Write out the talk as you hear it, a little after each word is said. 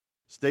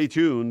Stay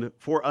tuned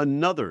for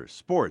another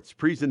sports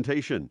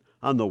presentation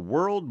on the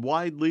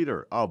worldwide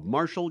leader of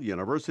Marshall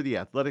University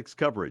athletics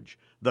coverage,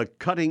 the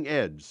Cutting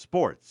Edge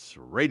Sports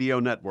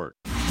Radio Network.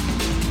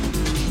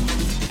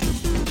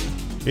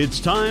 It's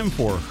time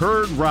for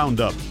Herd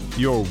Roundup,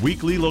 your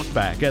weekly look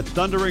back at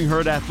Thundering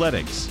Herd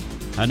athletics.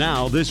 And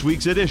now, this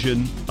week's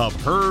edition of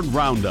Herd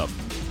Roundup.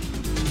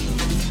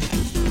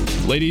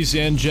 Ladies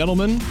and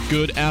gentlemen,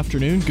 good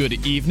afternoon,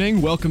 good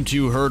evening. Welcome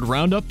to Herd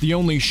Roundup, the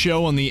only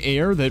show on the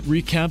air that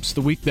recaps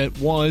the week that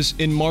was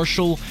in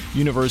Marshall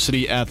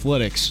University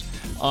athletics.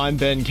 I'm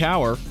Ben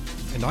Cower.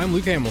 And I'm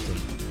Luke Hamilton.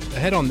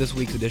 Ahead on this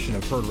week's edition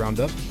of Herd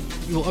Roundup,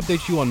 we will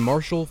update you on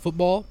Marshall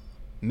football,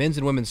 men's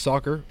and women's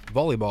soccer,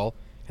 volleyball,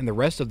 and the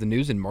rest of the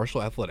news in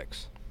Marshall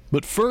athletics.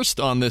 But first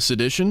on this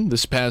edition,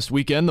 this past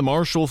weekend, the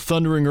Marshall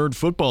Thundering Herd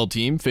football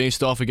team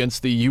faced off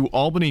against the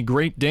UAlbany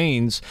Great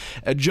Danes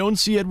at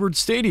Jones C. Edwards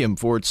Stadium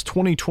for its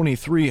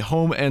 2023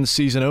 home and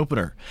season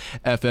opener.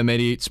 FM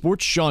 88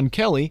 Sports' Sean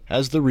Kelly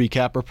has the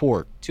recap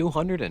report.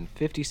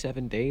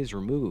 257 days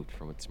removed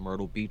from its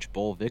Myrtle Beach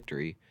Bowl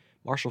victory,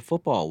 Marshall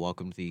football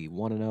welcomed the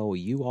 1-0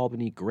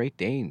 UAlbany Great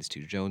Danes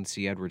to Jones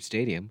C. Edwards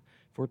Stadium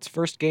for its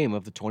first game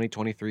of the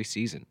 2023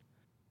 season.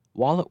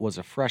 While it was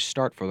a fresh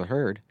start for the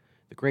Herd,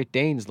 the Great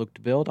Danes looked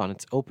to build on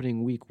its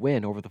opening week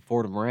win over the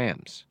Fordham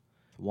Rams.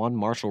 One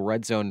Marshall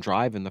red zone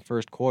drive in the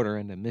first quarter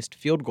and a missed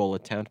field goal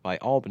attempt by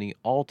Albany,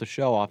 all to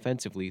show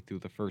offensively through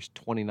the first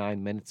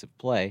 29 minutes of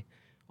play.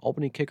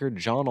 Albany kicker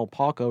John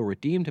Olpako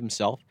redeemed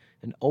himself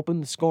and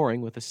opened the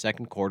scoring with a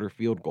second quarter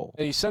field goal.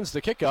 And he sends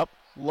the kick up,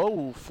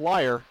 low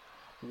flyer,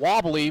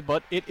 wobbly,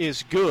 but it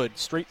is good,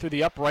 straight through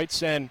the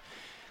uprights, and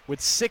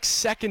with 6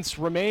 seconds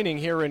remaining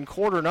here in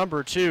quarter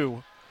number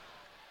 2,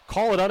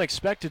 call it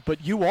unexpected,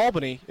 but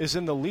UAlbany is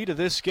in the lead of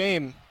this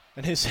game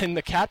and is in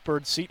the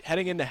catbird seat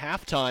heading into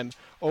halftime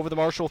over the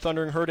Marshall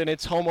Thundering Herd in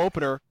its home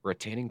opener.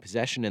 Retaining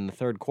possession in the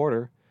third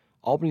quarter,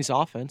 Albany's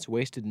offense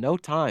wasted no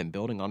time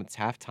building on its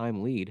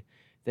halftime lead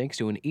thanks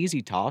to an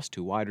easy toss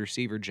to wide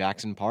receiver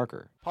Jackson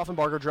Parker.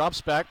 Poffenbarger drops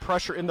back,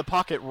 pressure in the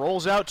pocket,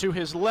 rolls out to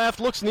his left,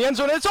 looks in the end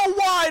zone, it's a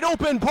wide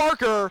open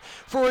Parker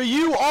for a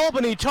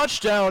UAlbany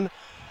touchdown.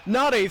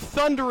 Not a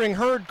Thundering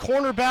Herd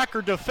cornerback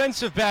or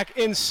defensive back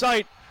in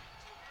sight.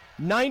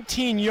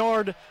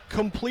 19-yard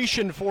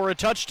completion for a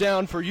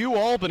touchdown for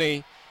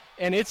UAlbany,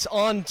 and it's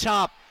on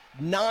top,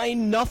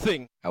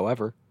 9-0.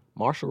 However,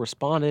 Marshall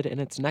responded in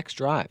its next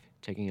drive,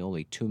 taking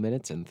only 2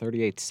 minutes and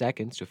 38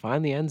 seconds to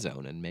find the end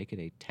zone and make it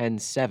a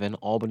 10-7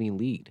 Albany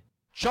lead.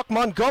 Chuck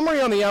Montgomery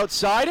on the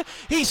outside.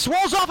 He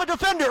swirls off a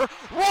defender,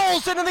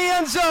 rolls into the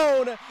end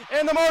zone,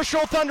 and the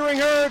Marshall Thundering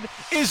Herd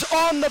is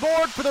on the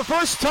board for the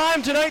first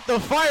time tonight. The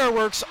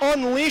fireworks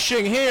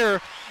unleashing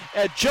here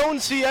at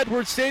Jones C.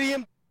 Edwards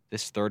Stadium.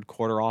 This third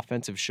quarter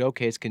offensive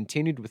showcase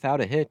continued without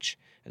a hitch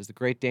as the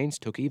Great Danes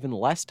took even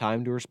less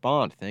time to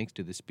respond thanks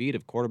to the speed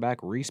of quarterback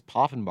Reese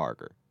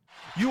Poffenbarger.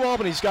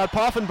 UAlbany's got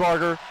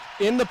Poffenbarger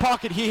in the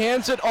pocket. He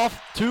hands it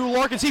off to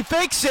Larkins. He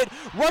fakes it,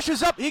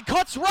 rushes up, he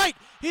cuts right.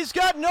 He's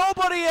got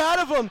nobody ahead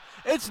of him.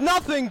 It's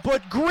nothing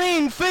but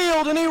green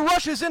field, and he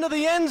rushes into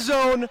the end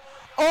zone.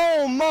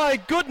 Oh my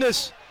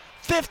goodness.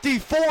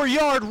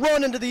 54-yard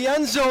run into the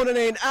end zone and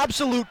an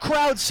absolute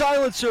crowd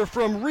silencer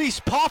from Reese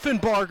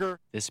Poffenbarger.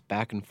 This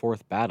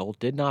back-and-forth battle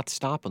did not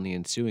stop on the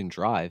ensuing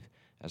drive,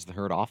 as the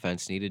Herd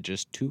offense needed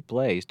just 2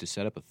 plays to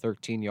set up a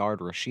 13-yard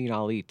Rasheen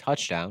Ali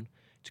touchdown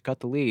to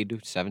cut the lead to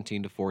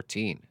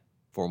 17-14.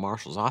 For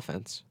Marshall's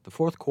offense, the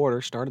fourth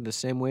quarter started the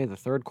same way the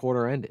third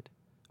quarter ended.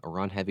 A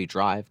run-heavy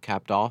drive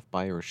capped off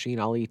by a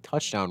Rasheen Ali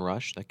touchdown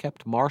rush that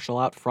kept Marshall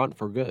out front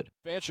for good.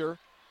 Fancher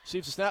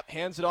receives the snap,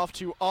 hands it off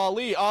to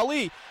Ali.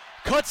 Ali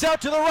cuts out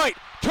to the right,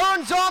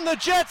 turns on the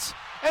Jets,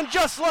 and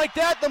just like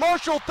that, the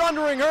Marshall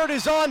Thundering Herd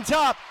is on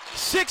top.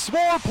 6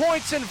 more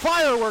points and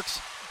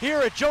fireworks here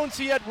at Jones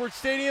C. Edwards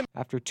Stadium.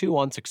 After 2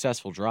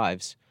 unsuccessful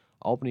drives,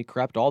 Albany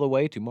crept all the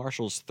way to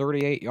Marshall's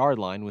 38-yard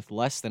line with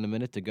less than a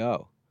minute to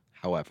go.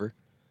 However,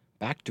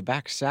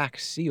 back-to-back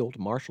sacks sealed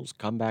Marshall's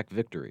comeback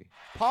victory.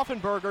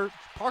 Poffenbarger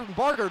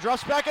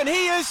drops back, and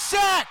he is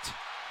sacked!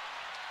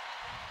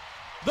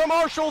 The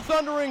Marshall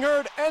Thundering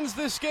Herd ends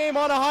this game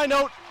on a high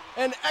note.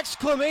 An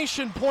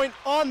exclamation point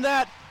on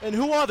that, and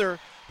who other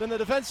than the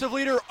defensive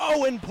leader,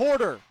 Owen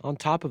Porter. On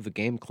top of the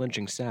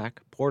game-clinching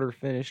sack, Porter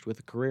finished with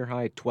a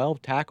career-high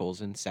 12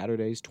 tackles in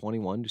Saturday's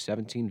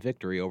 21-17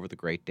 victory over the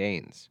Great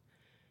Danes.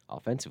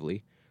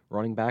 Offensively,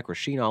 running back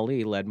Rasheen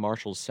Ali led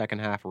Marshall's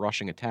second-half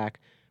rushing attack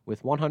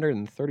with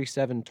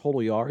 137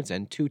 total yards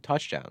and 2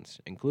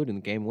 touchdowns, including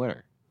the game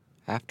winner.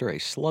 After a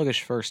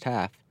sluggish first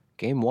half,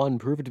 Game 1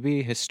 proved to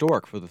be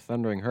historic for the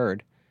Thundering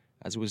Herd,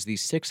 as it was the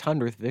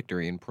 600th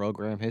victory in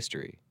program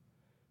history.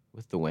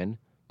 With the win,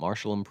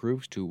 Marshall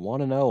improves to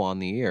 1-0 on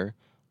the year,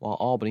 while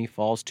Albany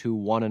falls to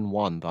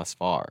 1-1 thus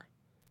far.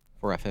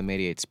 For FM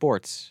 88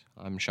 Sports,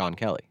 I'm Sean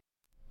Kelly.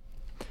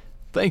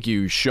 Thank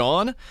you,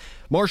 Sean.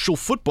 Marshall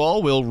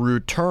football will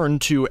return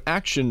to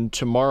action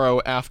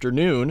tomorrow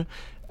afternoon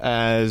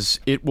as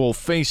it will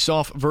face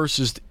off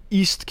versus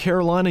East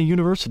Carolina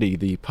University,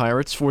 the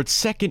Pirates, for its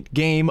second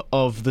game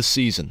of the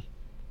season.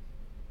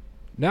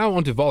 Now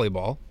on to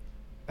volleyball.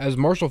 As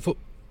Marshall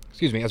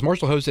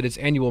hosted its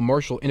annual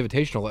Marshall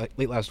Invitational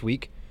late last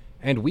week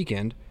and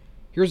weekend,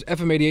 here's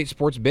FM 88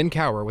 Sports' Ben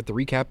Cower with the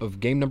recap of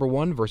game number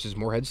 1 versus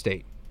Morehead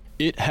State.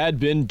 It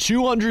had been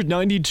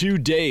 292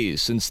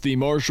 days since the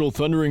Marshall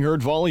Thundering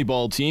Herd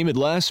volleyball team had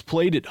last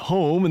played at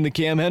home in the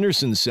Cam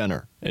Henderson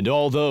Center. And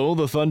although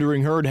the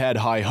Thundering Herd had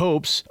high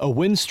hopes, a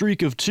win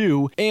streak of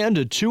 2, and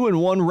a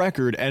 2-1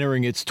 record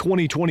entering its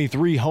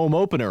 2023 home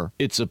opener,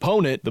 its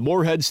opponent, the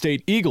Morehead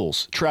State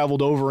Eagles,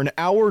 traveled over an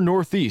hour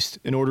northeast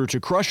in order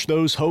to crush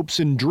those hopes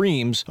and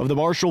dreams of the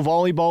Marshall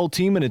volleyball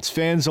team and its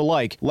fans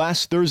alike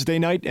last Thursday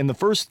night in the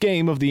first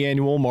game of the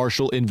annual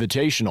Marshall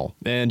Invitational.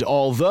 And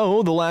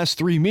although the last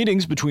 3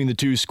 meetings between the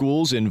two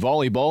schools in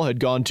volleyball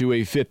had gone to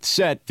a 5th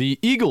set, the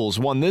Eagles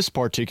won this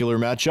particular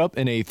matchup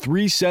in a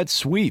 3-set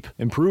sweep,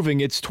 improving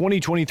its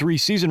 2023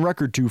 season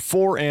record to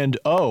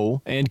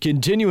 4-0 and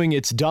continuing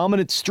its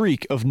dominant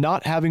streak of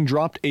not having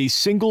dropped a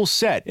single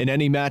set in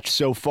any match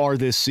so far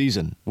this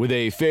season. With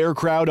a fair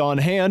crowd on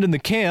hand in the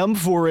Cam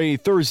for a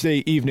Thursday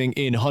evening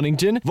in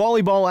Huntington,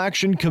 volleyball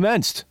action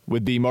commenced,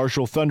 with the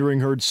Marshall Thundering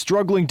Herd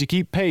struggling to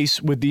keep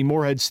pace with the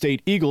Morehead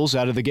State Eagles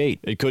out of the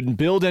gate. It couldn't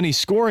build any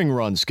scoring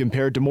runs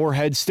compared to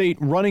Morehead State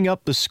running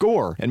up the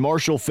score, and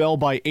Marshall fell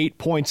by 8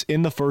 points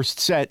in the first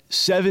set,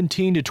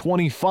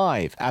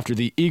 17-25, after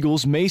the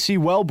Eagles' Macy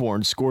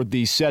Wellborn scored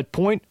the set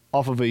point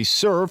off of a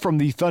serve from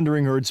the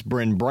Thundering Herd's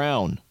Bryn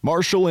Brown.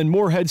 Marshall and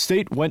Morehead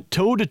State went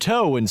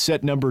toe-to-toe in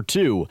set number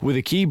 2, with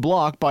a key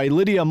block by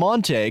Lydia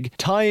Montag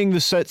tying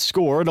the set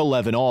score at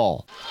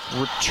 11-all.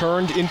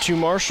 Returned into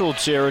Marshall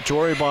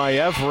territory by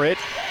Everett.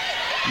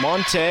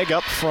 Montag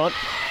up front.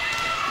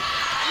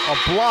 A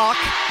block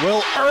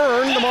will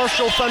earn the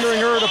Marshall Thundering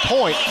Herd a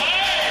point,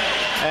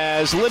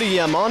 as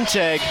Lydia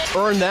Montag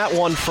earned that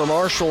one for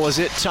Marshall as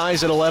it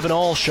ties at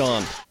 11-all,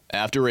 Sean.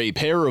 After a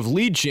pair of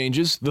lead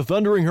changes, the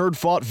Thundering Herd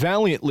fought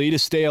valiantly to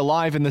stay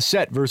alive in the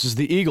set versus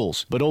the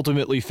Eagles, but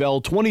ultimately fell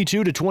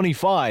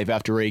 22-25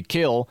 after a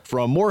kill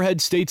from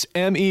Morehead State's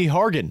M.E.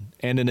 Hargan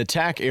and an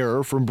attack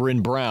error from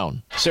Bryn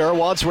Brown. Sarah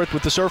Wadsworth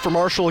with the serve for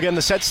Marshall. Again,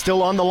 the set's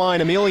still on the line.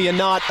 Amelia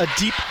Knott, a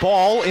deep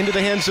ball into the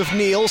hands of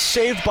Neal,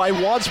 saved by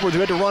Wadsworth, who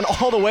had to run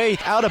all the way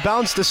out of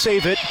bounds to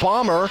save it.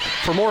 Bomber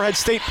for Morehead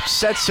State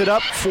sets it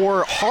up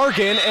for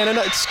Hargan, and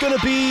it's going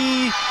to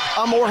be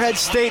a Morehead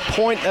State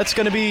point. That's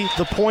going to be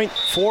the point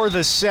for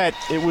the set.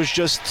 It was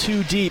just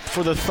too deep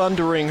for the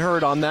Thundering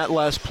Herd on that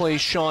last play.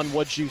 Sean,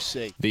 what'd you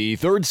see? The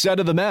third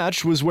set of the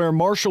match was where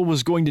Marshall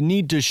was going to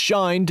need to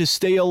shine to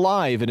stay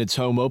alive in its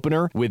home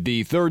opener, with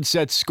the third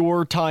set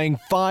score tying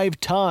 5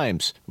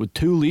 times with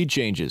 2 lead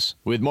changes.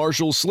 With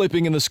Marshall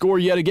slipping in the score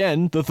yet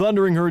again, the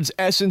Thundering Herd's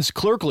Essence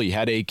Clerkley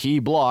had a key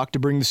block to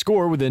bring the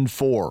score within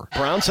 4.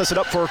 Brown sets it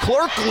up for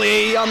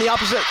Clerkley on the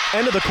opposite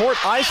end of the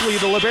court. Isley,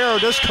 the libero,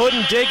 just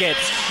couldn't dig it,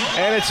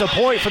 and it's a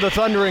point for the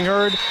Thundering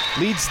Herd.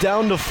 Leads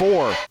down to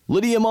 4.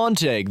 Lydia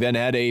Montag then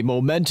had a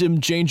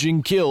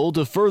momentum-changing kill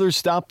to further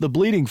stop the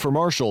bleeding for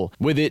Marshall,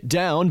 with it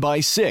down by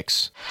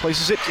 6.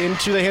 Places it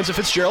into the hands of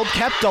Fitzgerald,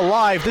 kept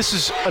alive. This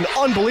is an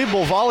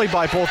unbelievable volley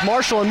by both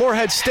Marshall and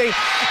Morehead State,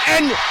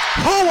 and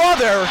who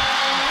other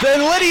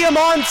than Lydia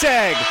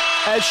Montag,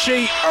 as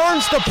she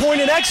earns the point.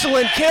 An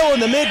excellent kill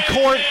in the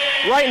midcourt,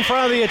 right in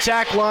front of the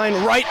attack line,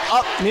 right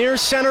up near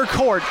center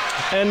court,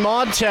 and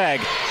Montag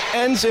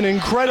ends an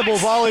incredible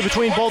volley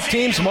between both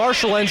teams.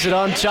 Marshall ends it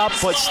on top,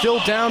 but still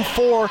down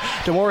 4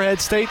 to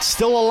Morehead State,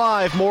 still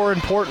alive, more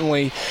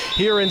importantly,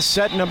 here in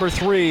set number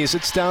 3, as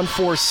it's down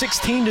 4,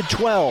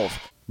 16-12.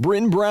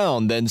 Bryn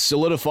Brown then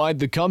solidified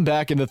the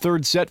comeback in the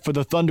third set for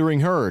the Thundering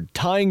Herd,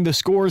 tying the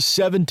score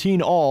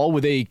 17-all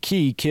with a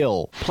key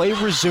kill. Play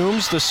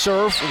resumes. The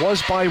serve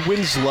was by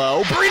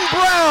Winslow. Bryn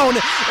Brown,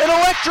 an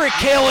electric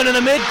kill into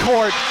the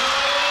midcourt.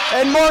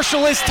 And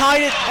Marshall is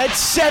tied it at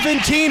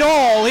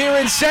 17-all here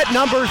in set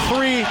number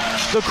 3.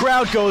 The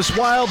crowd goes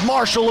wild.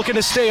 Marshall looking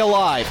to stay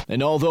alive.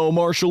 And although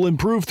Marshall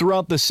improved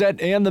throughout the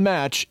set and the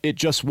match, it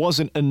just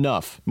wasn't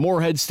enough.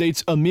 Morehead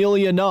State's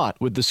Amelia Knott,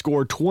 with the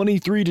score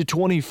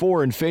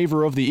 23-24 in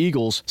favor of the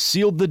Eagles,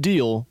 sealed the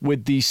deal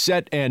with the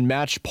set and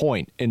match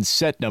point in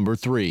set number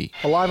 3.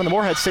 Alive on the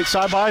Morehead State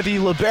side by the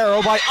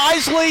libero by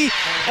Isley,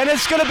 and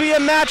it's going to be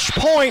a match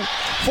point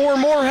for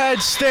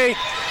Morehead State.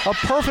 A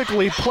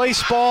perfectly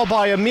placed ball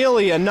by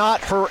Amelia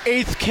Knott, her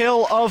 8th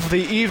kill of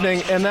the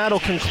evening, and that'll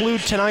conclude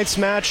tonight's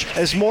match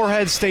as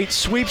Morehead State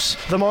sweeps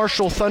the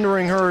Marshall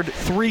Thundering Herd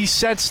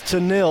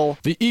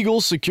 3-0. The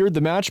Eagles secured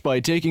the match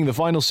by taking the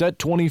final set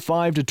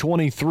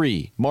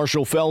 25-23.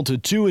 Marshall fell to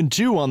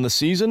 2-2 on the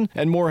season,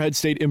 and Morehead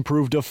State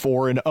improved to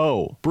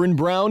 4-0. Bryn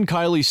Brown,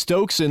 Kylie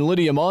Stokes, and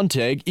Lydia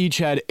Montag each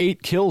had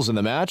 8 kills in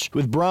the match,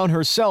 with Brown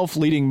herself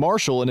leading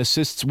Marshall in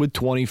assists with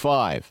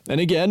 25. And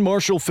again,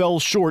 Marshall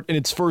fell short in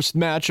its first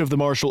match of the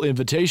Marshall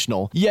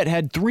Invitational, yet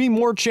had 3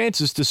 more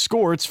chances to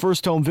score its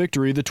first home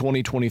victory of the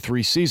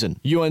 2023 season.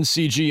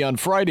 UNCG on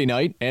Friday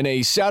night, and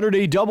a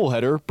Saturday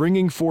doubleheader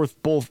bringing forth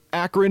both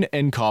Akron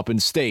and Coppin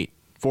State.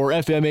 For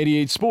FM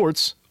 88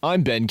 Sports,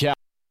 I'm Ben Cow.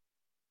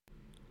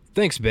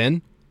 Thanks,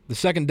 Ben. The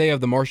second day of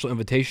the Marshall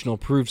Invitational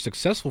proved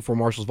successful for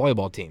Marshall's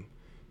volleyball team.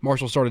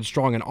 Marshall started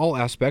strong in all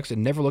aspects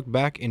and never looked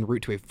back en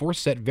route to a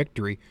 4-set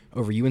victory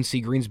over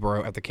UNC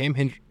Greensboro at the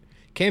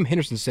Cam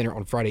Henderson Center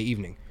on Friday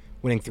evening,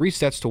 winning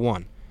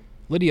 3-1.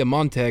 Lydia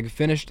Montag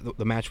finished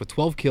the match with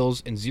 12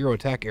 kills and 0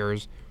 attack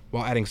errors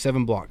while adding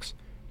 7 blocks.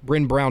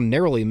 Bryn Brown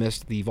narrowly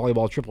missed the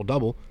volleyball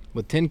triple-double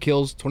with 10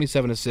 kills,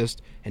 27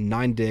 assists, and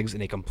 9 digs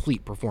in a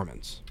complete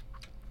performance.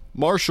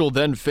 Marshall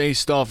then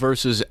faced off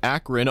versus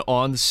Akron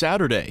on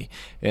Saturday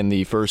in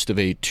the first of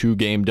a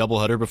 2-game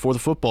doubleheader before the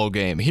football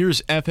game.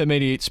 Here's FM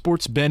 88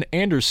 Sports' Ben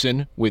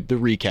Anderson with the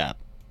recap.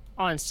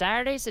 On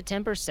Saturday,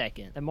 September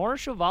 2nd, the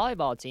Marshall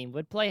volleyball team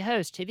would play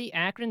host to the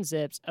Akron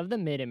Zips of the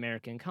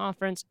Mid-American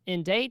Conference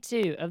in Day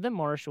 2 of the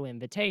Marshall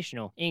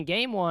Invitational in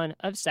Game 1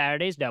 of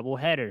Saturday's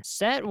doubleheader.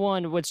 Set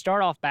 1 would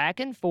start off back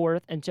and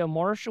forth until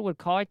Marshall would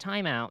call a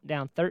timeout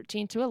down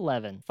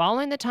 13-11.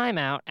 Following the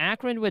timeout,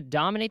 Akron would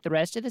dominate the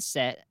rest of the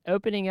set,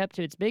 opening up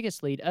to its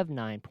biggest lead of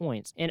 9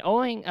 points, and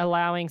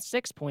allowing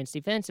 6 points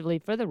defensively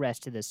for the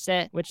rest of the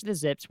set, which the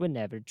Zips would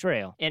never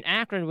trail. And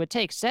Akron would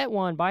take Set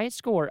 1 by a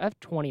score of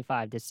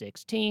 25-16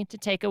 to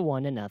take a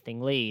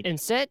 1-0 lead. In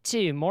Set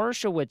 2,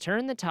 Marshall would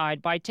turn the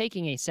tide by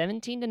taking a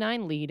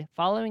 17-9 lead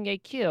following a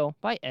kill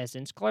by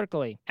Essence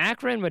Clerkley.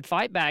 Akron would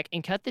fight back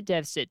and cut the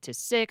deficit to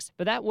 6,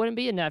 but that wouldn't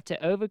be enough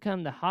to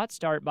overcome the hot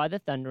start by the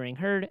Thundering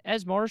Herd,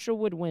 as Marshall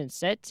would win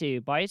Set 2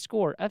 by a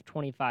score of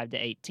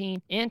 25-18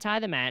 and tie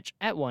the match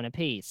at 1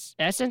 apiece.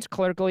 Essence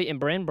Clerkley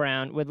and Bryn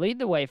Brown would lead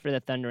the way for the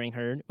Thundering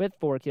Herd with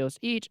 4 kills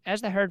each,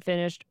 as the Herd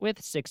finished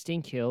with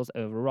 16 kills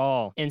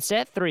overall. In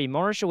Set 3,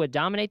 Marshall would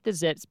dominate the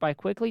Zips by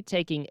quickly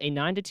taking a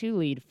 9-2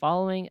 lead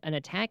following an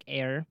attack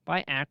error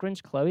by Akron's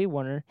Chloe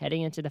Warner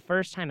heading into the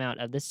first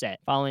timeout of the set.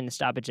 Following the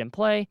stoppage in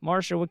play,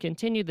 Marshall would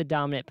continue the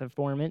dominant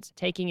performance,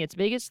 taking its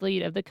biggest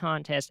lead of the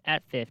contest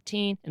at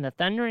 15, and the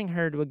Thundering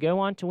Herd would go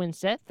on to win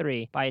Set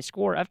 3 by a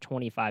score of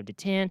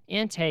 25-10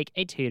 and take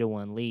a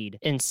 2-1 lead.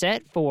 In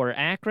Set 4,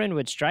 Akron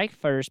would strike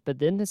first, but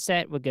then the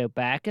set would go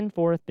back and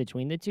forth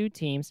between the two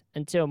teams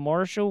until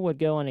Marshall would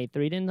go on a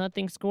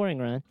 3-0 scoring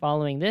run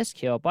following this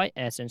kill by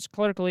Essence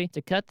Clerkley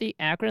to cut the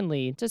Akron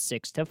lead to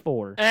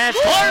 6-4. And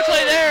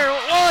Clerkley there,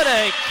 what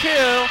a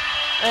kill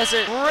as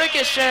it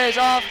ricochets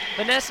off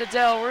Vanessa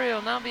Del Rio.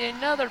 That'll be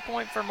another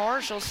point for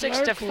Marshall,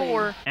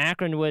 6-4.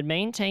 Akron would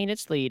maintain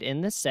its lead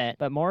in the set,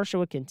 but Marshall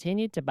would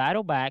continue to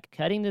battle back,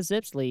 cutting the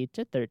Zips lead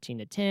to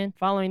 13-10,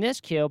 following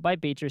this kill by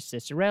Beatrice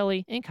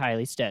Cicerelli and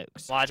Kylie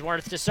Stokes.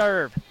 Wadsworth to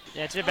serve.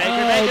 It's a Baker.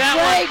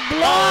 Great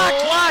block.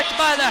 Blocked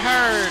by the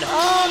Herd.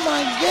 Oh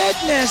my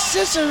goodness,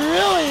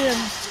 Cicerelli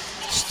and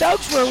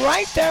Stokes were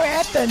right there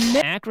at the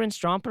net. Akron's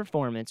strong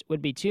performance would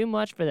be too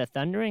much for the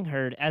Thundering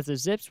Herd, as the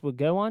Zips would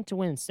go on to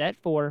win Set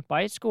 4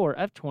 by a score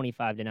of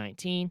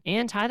 25-19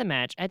 and tie the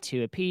match at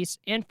 2 apiece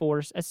and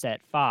force a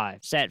Set 5.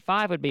 Set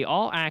 5 would be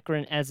all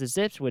Akron, as the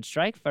Zips would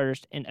strike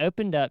first and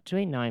opened up to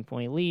a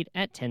 9-point lead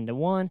at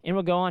 10-1 and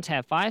would go on to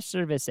have 5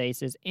 service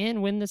aces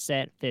and win the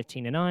set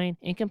 15-9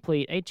 and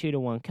complete a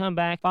 2-1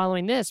 comeback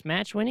following this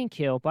match-winning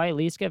kill by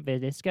Eliska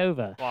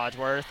Vidiskova.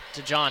 Wadsworth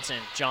to Johnson.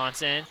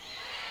 Johnson.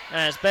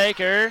 As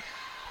Baker,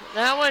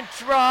 that one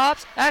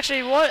drops.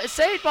 Actually,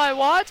 saved by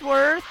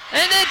Wadsworth,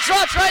 and then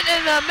drops right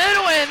in the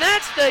middle, and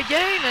that's the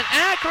game, and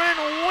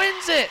Akron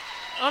wins it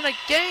on a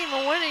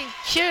game-winning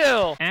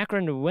kill.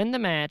 Akron would win the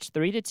match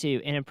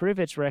 3-2 and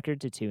improve its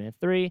record to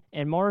 2-3,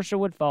 and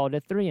Marshall would fall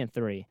to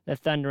 3-3. The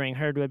Thundering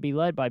Herd would be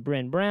led by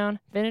Bryn Brown,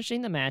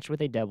 finishing the match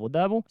with a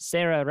double-double.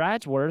 Sarah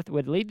Wadsworth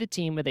would lead the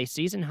team with a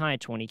season-high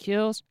 20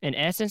 kills, and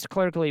Essence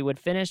Clerkley would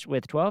finish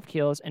with 12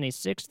 kills and a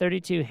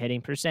 .632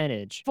 hitting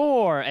percentage.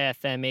 For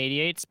FM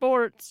 88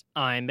 Sports,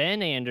 I'm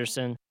Ben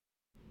Anderson.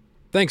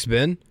 Thanks,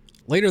 Ben.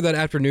 Later that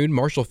afternoon,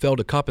 Marshall fell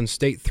to Coppin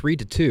State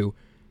 3-2,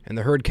 and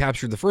the Herd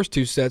captured the first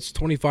 2 sets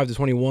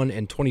 25-21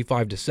 and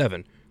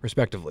 25-7,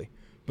 respectively,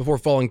 before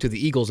falling to the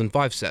Eagles in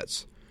 5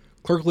 sets.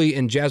 Clerkley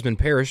and Jasmine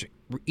Parrish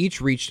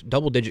each reached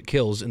double-digit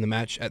kills in the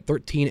match at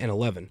 13 and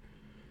 11.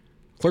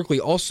 Clerkley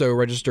also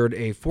registered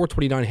a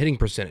 .429 hitting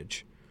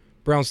percentage.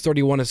 Brown's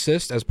 31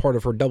 assists as part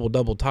of her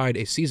double-double tied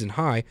a season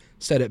high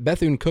set at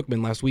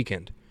Bethune-Cookman last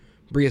weekend.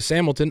 Bria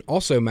Samilton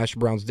also matched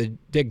Brown's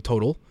dig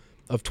total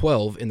of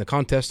 12 in the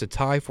contest to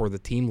tie for the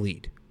team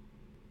lead.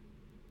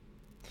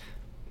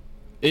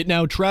 It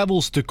now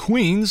travels to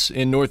Queens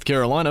in North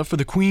Carolina for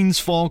the Queens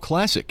Fall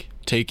Classic,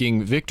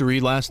 taking victory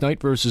last night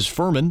versus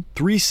Furman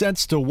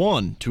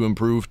 3-1 to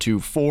improve to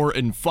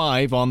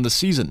 4-5 on the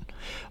season.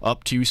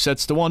 Up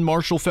 2-1,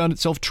 Marshall found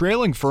itself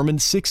trailing Furman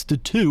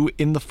 6-2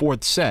 in the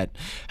 4th set.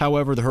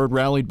 However, the Herd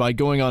rallied by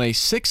going on a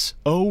 6-0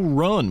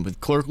 run, with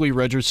Clerkley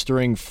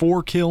registering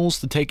 4 kills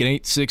to take an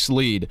 8-6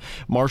 lead.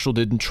 Marshall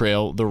didn't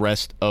trail the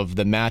rest of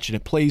the match, and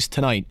it plays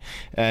tonight.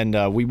 And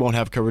we won't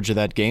have coverage of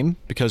that game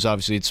because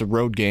obviously it's a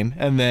road game.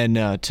 And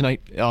then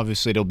tonight,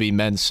 obviously, it'll be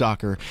men's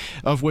soccer,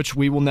 of which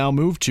we will now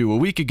move to. A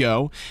week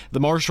ago, the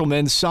Marshall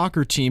men's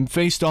soccer team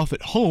faced off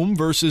at home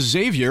versus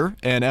Xavier,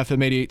 and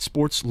FM 88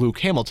 Sports' Luke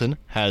Hamilton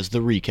has the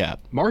recap.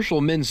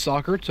 Marshall men's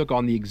soccer took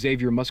on the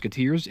Xavier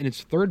Musketeers in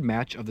its 3rd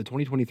match of the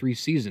 2023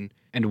 season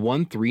and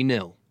won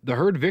 3-0. The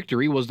Herd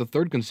victory was the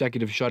 3rd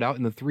consecutive shutout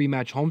in the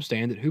 3-match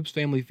homestand at Hoops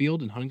Family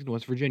Field in Huntington,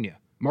 West Virginia.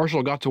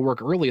 Marshall got to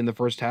work early in the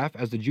first half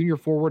as the junior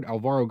forward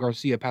Alvaro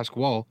Garcia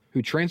Pascual,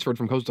 who transferred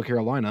from Coastal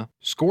Carolina,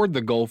 scored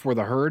the goal for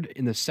the Herd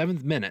in the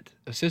 7th minute,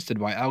 assisted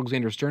by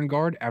Alexander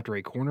Sterngard after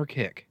a corner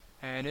kick.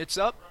 And it's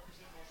up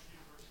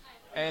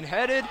and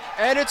headed,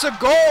 and it's a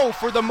goal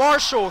for the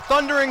Marshall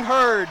Thundering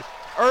Herd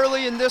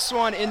early in this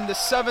one in the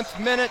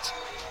 7th minute.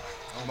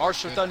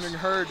 Marshall Thundering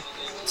Herd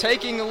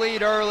taking the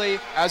lead early,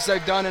 as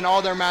they've done in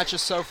all their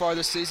matches so far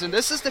this season.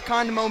 This is the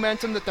kind of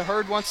momentum that the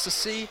Herd wants to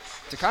see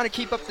to kind of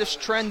keep up this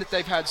trend that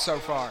they've had so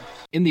far.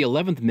 In the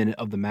 11th minute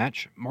of the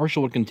match,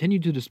 Marshall would continue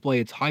to display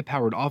its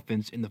high-powered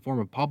offense in the form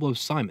of Pablo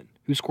Simon,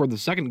 who scored the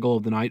second goal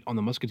of the night on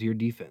the Musketeer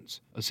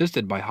defense,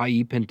 assisted by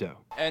Hayi Pinto.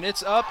 And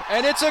it's up,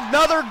 and it's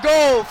another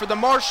goal for the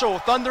Marshall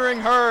Thundering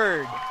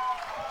Herd.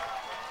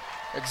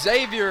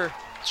 Xavier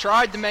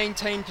tried to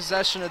maintain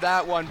possession of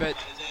that one, but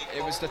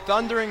it was the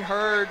Thundering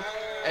Herd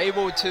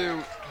able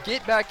to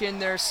get back in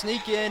there,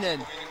 sneak in,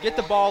 and get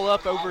the ball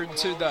up over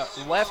to the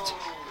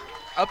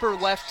upper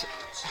left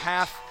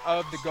half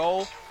of the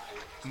goal.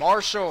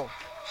 Marshall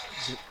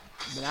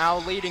now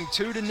leading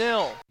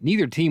 2-0.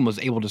 Neither team was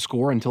able to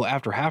score until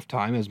after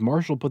halftime, as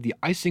Marshall put the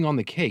icing on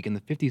the cake in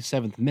the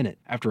 57th minute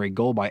after a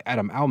goal by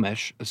Adam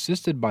Almesh,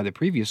 assisted by the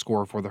previous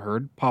scorer for the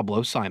Herd,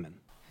 Pablo Simon.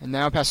 And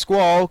now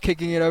Pascual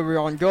kicking it over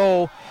on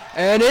goal.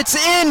 And it's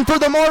in for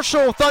the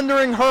Marshall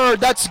Thundering Herd.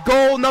 That's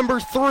goal number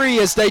 3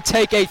 as they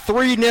take a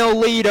 3-0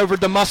 lead over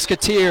the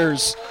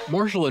Musketeers.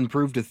 Marshall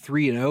improved to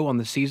 3-0 on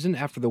the season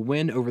after the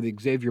win over the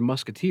Xavier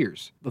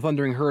Musketeers. The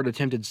Thundering Herd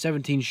attempted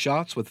 17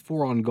 shots with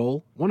 4 on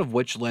goal, one of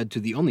which led to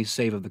the only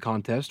save of the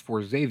contest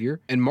for Xavier,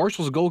 and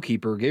Marshall's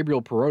goalkeeper,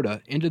 Gabriel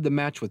Perota, ended the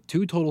match with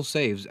 2 total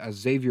saves as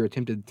Xavier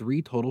attempted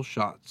 3 total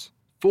shots.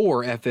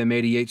 For FM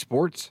 88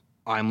 Sports,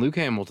 I'm Luke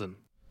Hamilton.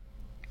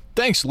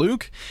 Thanks,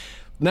 Luke.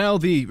 Now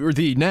the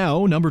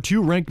number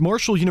 2 ranked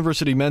Marshall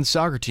University men's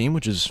soccer team,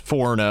 which is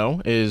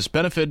 4-0, is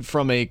benefited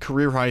from a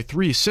career-high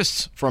 3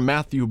 assists from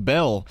Matthew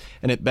Bell,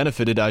 and it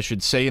benefited, I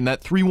should say, in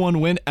that 3-1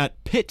 win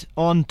at Pitt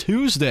on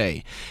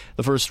Tuesday.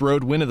 The first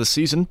road win of the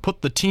season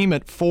put the team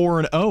at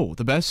 4-0,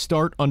 the best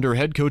start under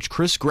head coach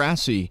Chris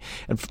Grassi,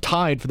 and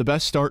tied for the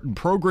best start in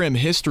program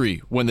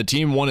history when the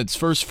team won its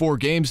first 4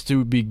 games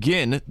to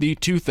begin the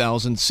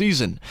 2000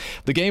 season.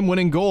 The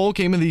game-winning goal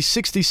came in the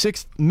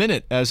 66th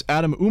minute as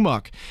Adam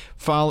Umak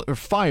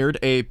fired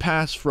a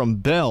pass from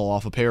Bell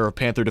off a pair of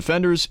Panther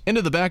defenders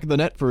into the back of the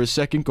net for his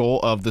second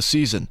goal of the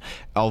season.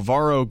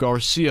 Alvaro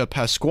Garcia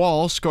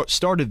Pascual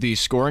started the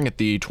scoring at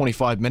the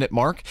 25-minute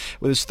mark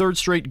with his 3rd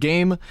straight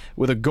game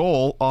with a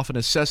goal off an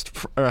assist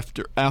from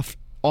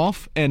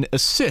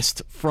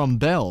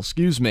Bell,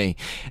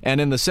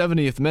 And in the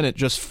 70th minute,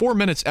 just 4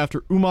 minutes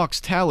after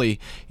Umak's tally,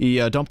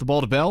 he dumped the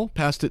ball to Bell,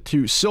 passed it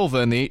to Silva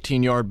in the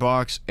 18-yard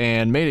box,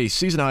 and made a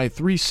season-high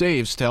 3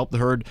 saves to help the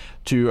Herd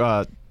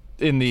to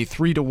in the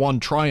 3-1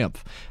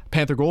 triumph.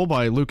 Panther goal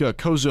by Luca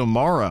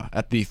Kozomara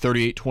at the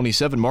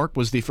 38-27 mark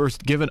was the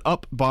first goal given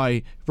up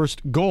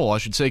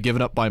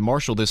by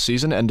Marshall this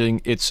season,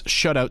 ending its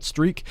shutout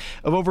streak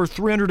of over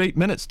 308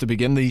 minutes to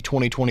begin the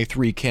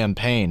 2023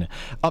 campaign.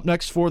 Up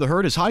next for the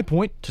Herd is High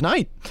Point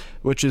tonight,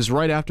 which is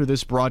right after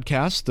this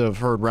broadcast of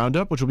Herd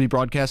Roundup, which will be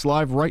broadcast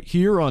live right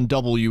here on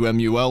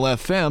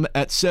WMUL-FM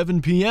at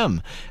 7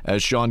 p.m.,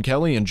 as Sean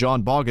Kelly and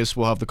John Bogus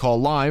will have the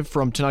call live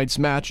from tonight's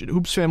match at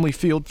Hoops Family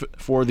Field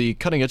for the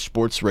Cutting Edge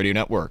Sports Radio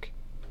Network.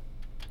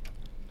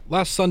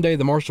 Last Sunday,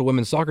 the Marshall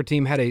women's soccer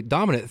team had a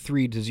dominant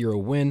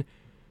 3-0 win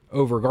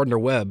over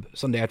Gardner-Webb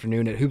Sunday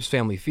afternoon at Hoops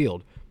Family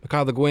Field.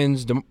 Michaela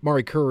Gwynns,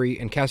 Damari Curry,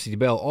 and Cassidy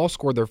Bell all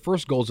scored their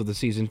first goals of the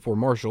season for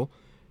Marshall,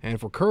 and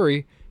for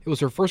Curry, it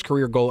was her first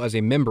career goal as a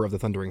member of the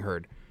Thundering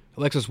Herd.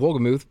 Alexis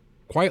Wolgemuth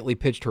quietly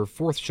pitched her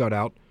 4th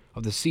shutout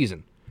of the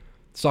season.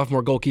 The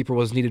sophomore goalkeeper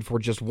was needed for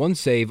just 1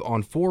 save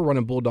on 4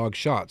 Runnin' Bulldog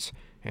shots,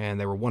 and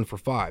they were 1 for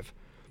 5.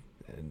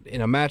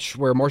 In a match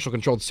where Marshall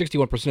controlled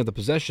 61% of the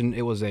possession,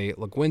 it was a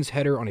LeGuin's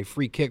header on a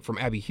free kick from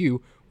Abby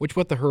Hugh, which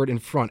put the Herd in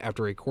front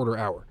after a quarter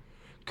hour.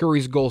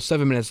 Curry's goal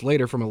 7 minutes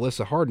later from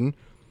Alyssa Harden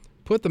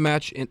put the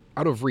match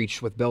out of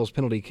reach with Bell's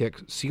penalty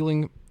kick,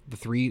 sealing the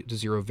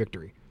 3-0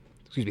 victory.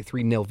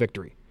 3-0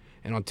 victory.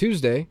 And on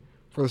Tuesday,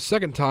 for the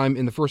second time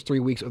in the first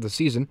 3 weeks of the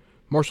season,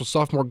 Marshall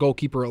sophomore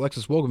goalkeeper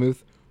Alexis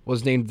Wolgemuth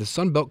was named the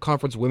Sun Belt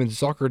Conference Women's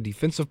Soccer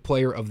Defensive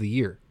Player of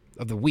the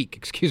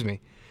Week.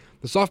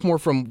 The sophomore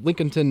from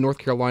Lincolnton, North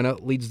Carolina,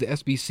 leads the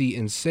SBC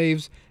in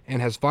saves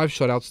and has 5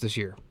 shutouts this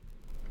year.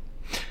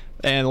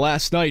 And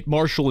last night,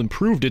 Marshall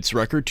improved its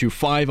record to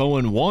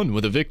 5-0-1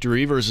 with a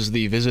victory versus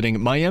the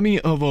visiting Miami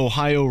of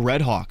Ohio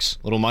Redhawks.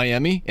 Little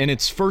Miami, in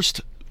its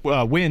first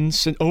win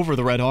over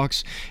the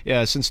Redhawks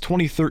since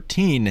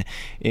 2013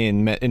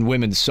 in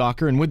women's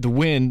soccer, and with the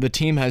win, the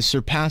team has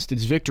surpassed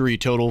its victory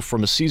total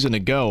from a season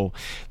ago.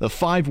 The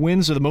 5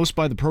 wins are the most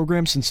by the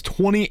program since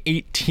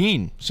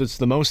 2018, so it's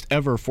the most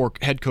ever for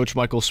head coach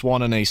Michael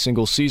Swan in a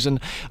single season.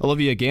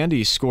 Olivia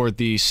Gandy scored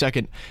the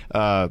second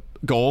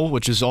goal,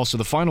 which is also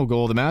the final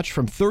goal of the match,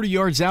 from 30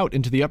 yards out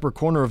into the upper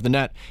corner of the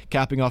net,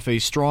 capping off a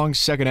strong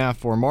second half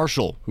for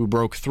Marshall, who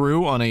broke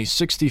through on a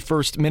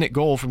 61st minute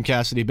goal from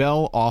Cassidy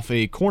Bell off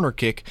a corner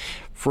kick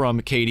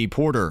from Katie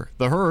Porter.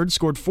 The Herd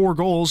scored 4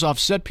 goals off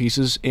set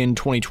pieces in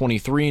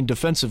 2023, and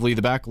defensively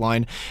the back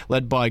line,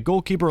 led by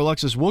goalkeeper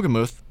Alexis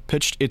Wogemuth,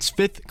 pitched its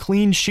 5th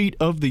clean sheet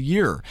of the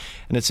year,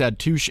 and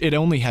it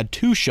only had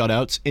 2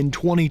 shutouts in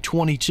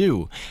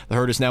 2022. The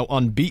Herd is now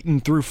unbeaten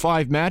through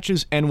 5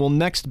 matches and will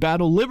next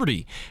battle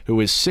Liberty, who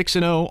is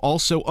 6-0,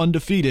 also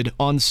undefeated,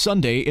 on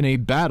Sunday in a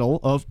battle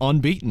of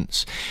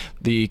unbeatens.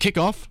 The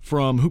kickoff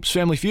from Hoops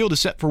Family Field is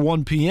set for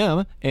 1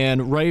 p.m.,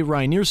 and Ray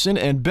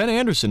Reinerson and Ben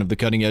Anderson of the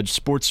Cutting Edge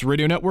Sports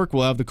Radio Network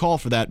will have the call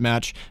for that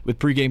match, with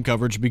pregame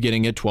coverage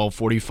beginning at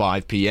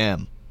 12:45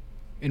 p.m.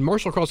 In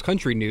Marshall Cross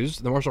Country news,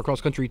 the Marshall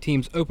Cross Country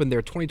teams opened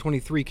their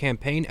 2023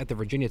 campaign at the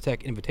Virginia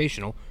Tech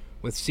Invitational,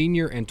 with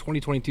senior and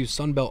 2022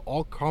 Sun Belt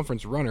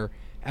All-Conference runner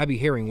Abby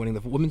Herring winning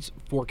the women's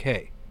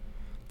 4K.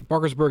 The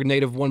Parkersburg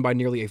native won by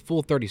nearly a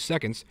full 30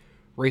 seconds,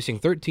 racing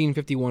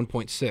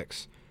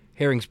 13:51.6.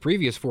 Herring's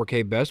previous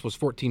 4K best was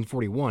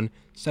 14:41,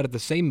 set at the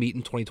same meet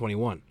in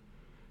 2021.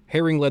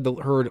 Herring led the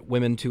Herd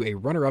women to a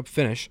runner-up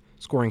finish,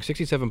 scoring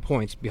 67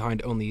 points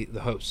behind only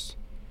the hosts.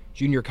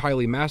 Junior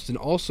Kylie Maston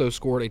also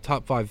scored a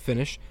top 5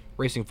 finish,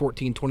 racing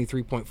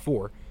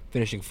 14:23.4,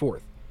 finishing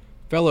 4th.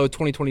 Fellow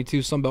 2022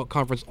 Sunbelt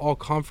Conference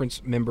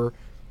All-Conference member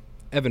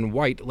Evan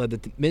White led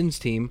the men's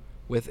team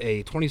with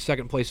a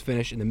 22nd place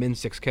finish in the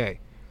men's 6K.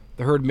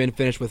 The Herd men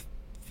finished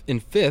in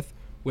 5th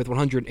with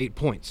 108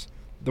 points.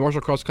 The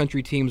Marshall Cross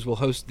Country teams will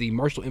host the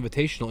Marshall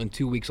Invitational in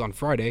 2 weeks on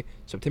Friday,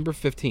 September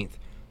 15th.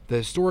 The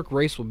historic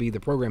race will be the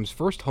program's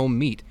first home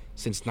meet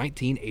since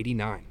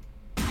 1989.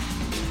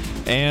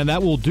 And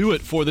that will do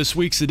it for this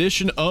week's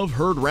edition of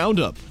Herd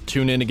Roundup.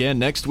 Tune in again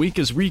next week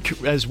as we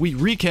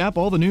recap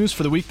all the news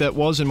for the week that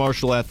was in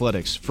Marshall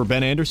Athletics. For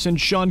Ben Anderson,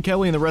 Sean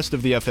Kelly, and the rest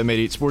of the FM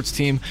 88 Sports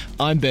team,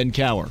 I'm Ben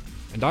Cower.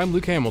 And I'm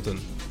Luke Hamilton.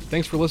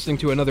 Thanks for listening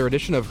to another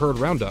edition of Herd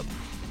Roundup.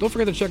 Don't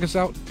forget to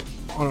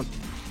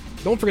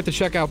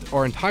check out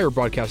our entire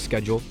broadcast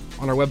schedule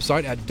on our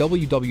website at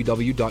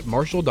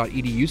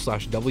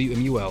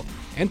www.marshall.edu/WMUL,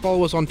 and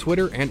follow us on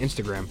Twitter and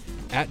Instagram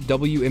at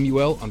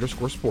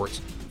WMUL_sports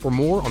for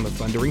more on the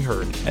Thundering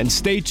Herd. And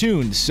stay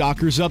tuned.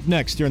 Soccer's up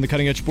next here on the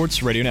Cutting Edge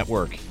Sports Radio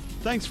Network.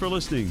 Thanks for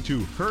listening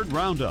to Herd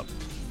Roundup.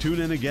 Tune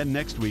in again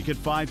next week at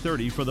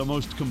 5:30 for the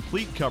most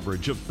complete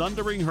coverage of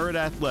Thundering Herd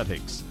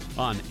athletics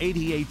on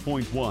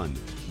 88.1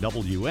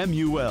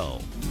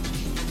 WMUL.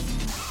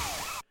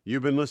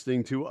 You've been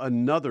listening to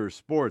another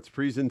sports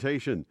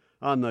presentation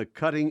on the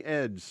Cutting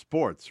Edge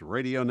Sports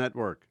Radio Network.